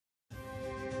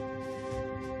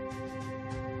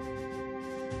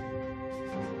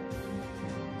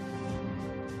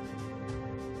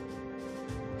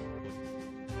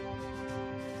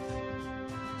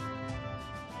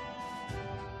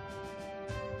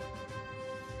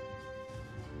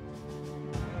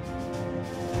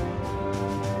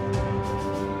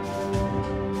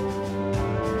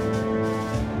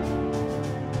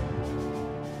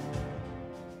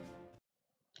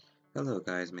Hello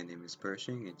guys, my name is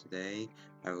Pershing, and today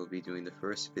I will be doing the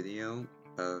first video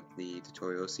of the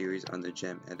tutorial series on the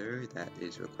gem editor that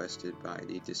is requested by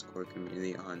the Discord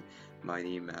community on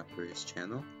Mighty Mapper's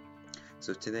channel.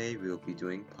 So today we will be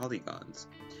doing polygons.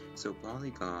 So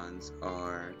polygons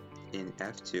are in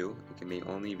F2, it may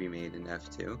only be made in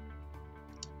F2,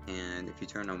 and if you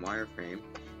turn on wireframe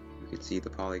you can see the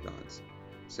polygons.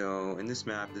 So in this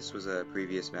map, this was a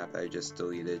previous map that I just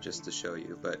deleted just to show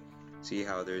you, but see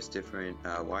how there's different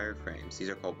wireframes. These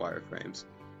are called wireframes,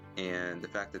 and the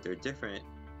fact that they're different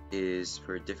is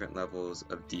for different levels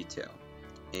of detail,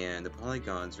 and the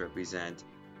polygons represent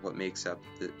what makes up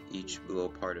each little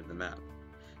part of the map.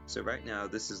 So right now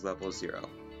this is level 0.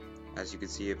 As you can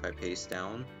see, if I paste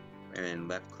down and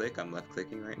left click, I'm left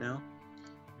clicking right now,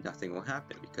 nothing will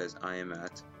happen because I am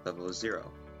at level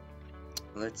 0.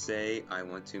 Let's say I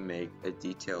want to make a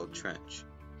detailed trench,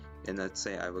 and let's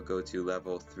say I would go to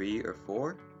level 3 or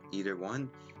 4, either one,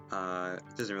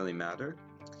 it doesn't really matter.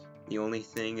 The only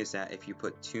thing is that if you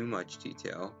put too much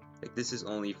detail, like this is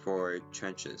only for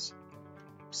trenches.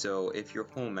 So if your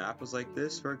whole map was like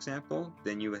this, for example,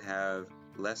 then you would have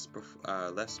less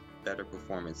better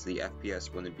performance. The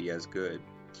FPS wouldn't be as good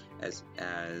as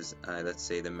let's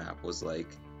say the map was like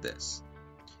this.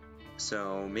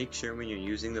 So make sure when you're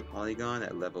using the polygon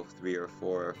at level 3 or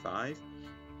 4 or 5,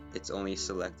 it's only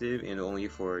selective and only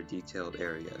for detailed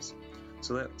areas.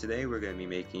 So today we're going to be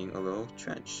making a little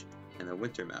trench and a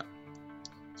winter map.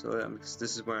 So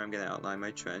this is where I'm going to outline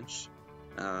my trench.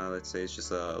 Let's say it's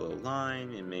just a little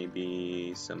line and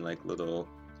maybe some like little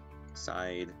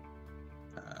side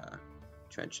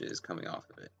trenches coming off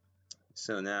of it.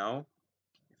 So now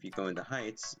if you go into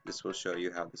heights, this will show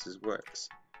you how this works.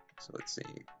 So let's see,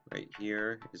 right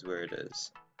here is where it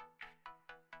is.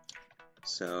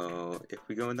 So if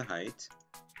we go into height,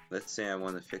 let's say I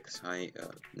want to fix height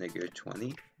of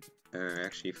 -20, or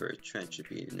actually for a trench it'd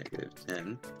be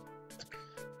 -10.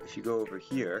 If you go over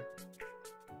here,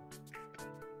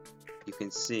 you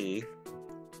can see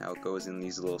how it goes in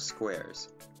these little squares.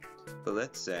 But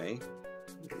let's say,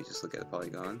 let me just look at the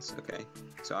polygons, okay.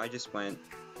 So I just went,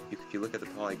 if you look at the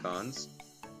polygons,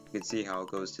 you can see how it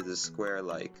goes to this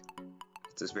square-like.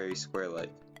 It's just very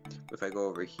square-like. If I go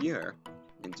over here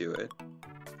and do it,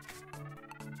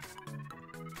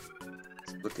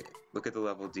 look at the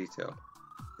level of detail.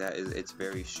 It's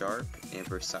very sharp and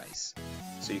precise.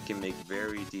 So you can make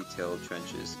very detailed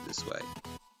trenches this way.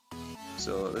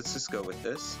 So let's just go with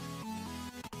this.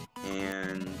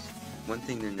 And one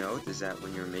thing to note is that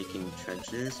when you're making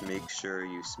trenches, make sure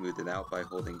you smooth it out by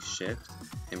holding shift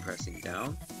and pressing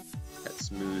down. That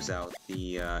smooths out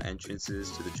the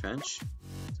entrances to the trench,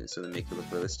 so to make it look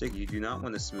realistic. You do not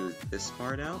want to smooth this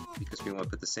part out because we want to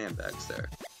put the sandbags there.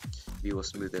 We will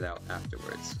smooth it out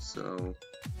afterwards. So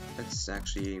let's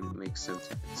actually make some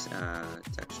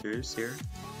textures here.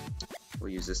 We'll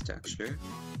use this texture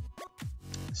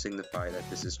to signify that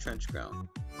this is trench ground.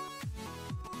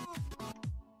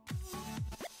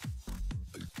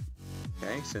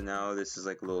 Okay, so now this is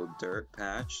like a little dirt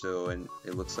patch, and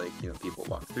it looks like, you know, people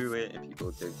walk through it and people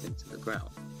dig into the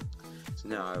ground. So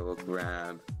now I will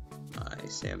grab my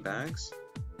sandbags.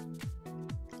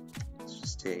 Let's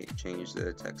just change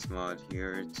the text mod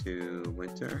here to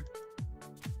winter.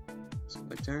 So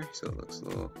winter, so it looks a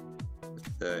little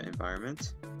with the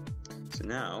environment. So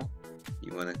now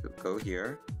you want to go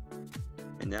here,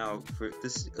 and now for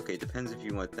this, okay, it depends if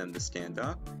you want them to stand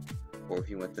up or if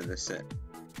you want them to sit.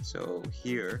 So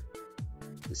here,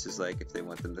 this is like if they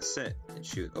want them to sit and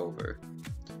shoot over.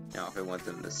 Now if I want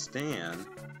them to stand,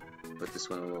 put this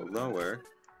one a little lower,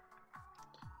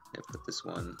 and put this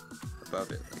one above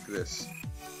it, like this.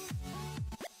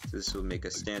 So this will make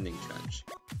a standing trench.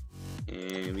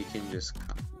 And we can just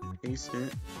copy and paste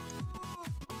it.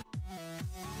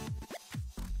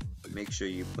 Make sure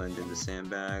you blend in the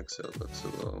sandbag so it looks a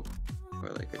little more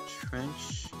like a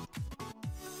trench.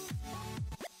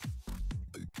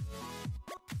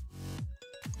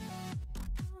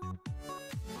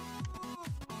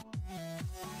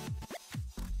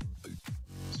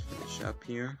 Up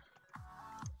here.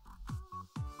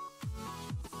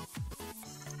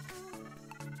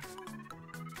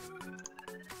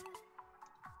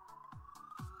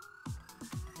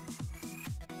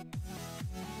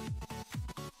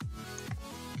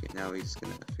 Okay, now we're just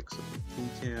gonna fix up the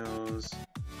details,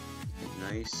 make it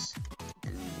nice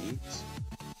and neat.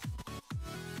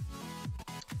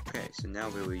 Okay, so now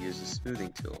we will use the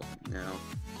smoothing tool. Now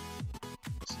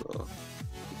this will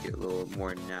make it a little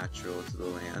more natural to the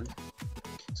land.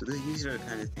 So these are the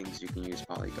kind of things you can use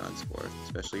polygons for,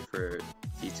 especially for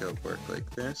detailed work like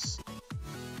this.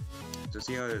 So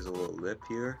see how there's a little lip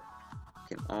here?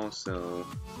 can also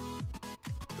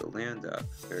the land up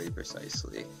very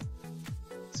precisely.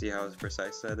 See how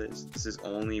precise that is? This is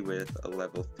only with a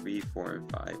level 3, 4,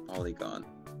 and 5 polygon.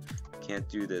 Can't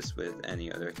do this with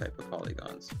any other type of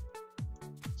polygons.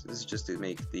 So this is just to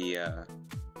make the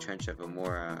trench have a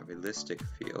more realistic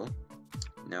feel.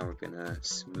 Now we're gonna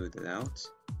smooth it out.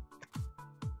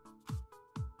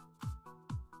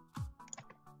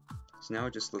 So now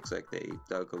it just looks like they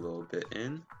dug a little bit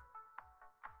in.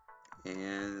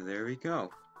 And there we go.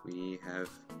 We have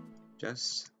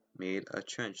just made a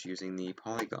trench using the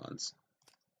polygons.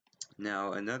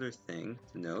 Now another thing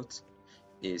to note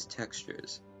is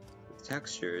textures. With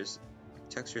textures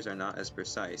are not as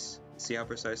precise. See how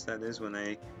precise that is when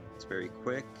it's very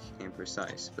quick and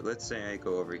precise. But let's say I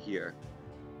go over here.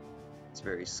 It's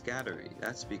very scattery.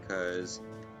 That's because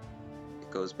it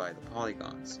goes by the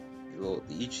polygons.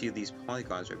 Each of these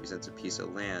polygons represents a piece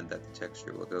of land that the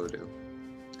texture will go to.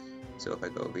 So if I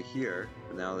go over here,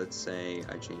 now let's say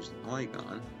I change the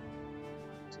polygon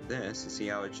to this, you see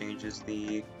how it changes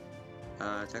the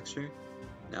texture?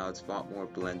 Now it's a lot more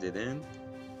blended in,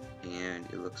 and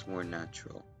it looks more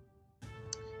natural.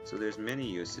 So there's many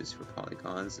uses for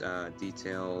polygons,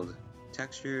 detailed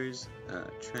textures,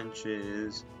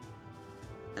 trenches,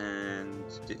 and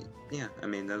yeah, I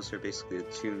mean those are basically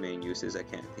the two main uses. I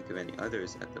can't think of any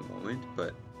others at the moment,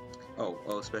 but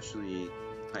especially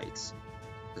heights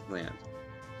with land,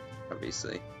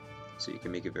 obviously. So you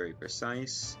can make it very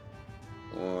precise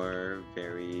or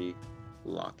very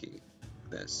blocky.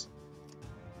 This,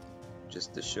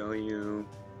 just to show you,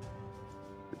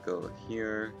 we go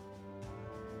here.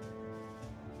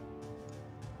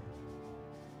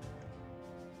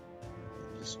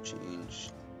 Just change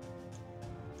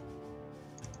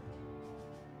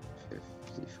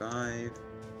 55.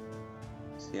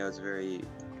 See how it's very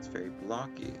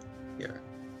blocky here.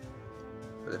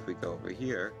 But if we go over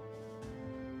here,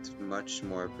 it's much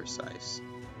more precise,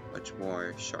 much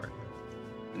more sharp.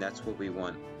 And that's what we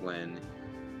want when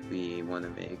we want to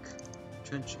make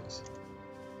trenches.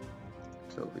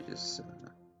 So we just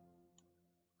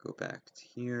go back to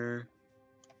here.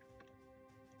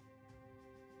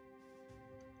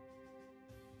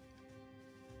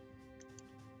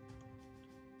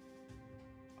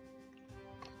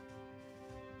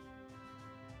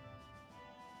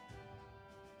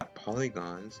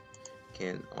 Polygons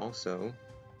can also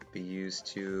be used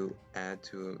to add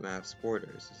to a map's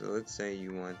borders. So let's say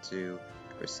you want to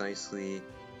precisely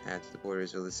add to the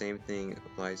borders. So the same thing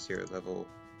applies here at level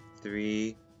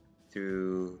 3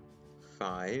 through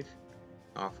 5.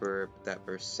 Offer that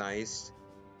precise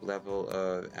level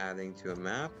of adding to a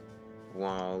map,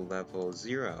 while level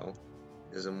 0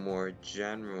 is a more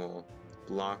general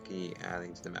blocky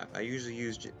adding to the map. I usually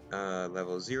use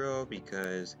level 0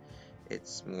 because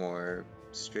it's more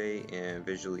straight and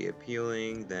visually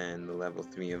appealing than the level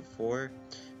 3 and 4,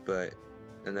 but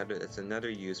that's another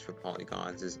use for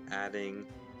polygons is adding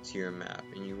to your map.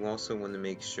 And you also want to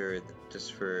make sure that,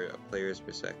 just for a player's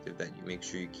perspective, that you make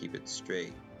sure you keep it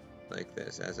straight like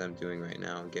this, as I'm doing right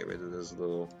now, and get rid of those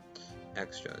little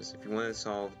extras. If you want to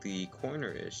solve the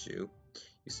corner issue,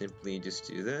 you simply just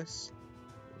do this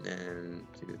and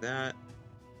do that,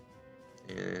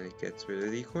 and it gets rid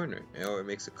of the corner, or it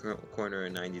makes a corner a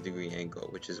 90-degree angle,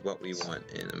 which is what we want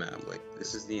in a map like this.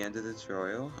 This is the end of the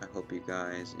tutorial. I hope you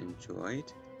guys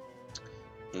enjoyed,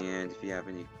 and if you have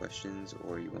any questions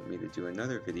or you want me to do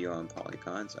another video on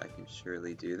polygons, I can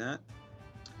surely do that.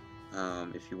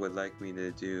 If you would like me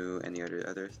to do any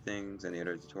other things, any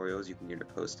other tutorials, you can either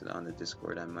post it on the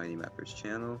Discord on Mighty Mapper's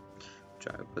channel, which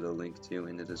I will put a link to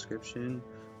in the description,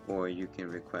 or you can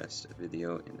request a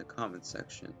video in the comments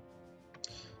section.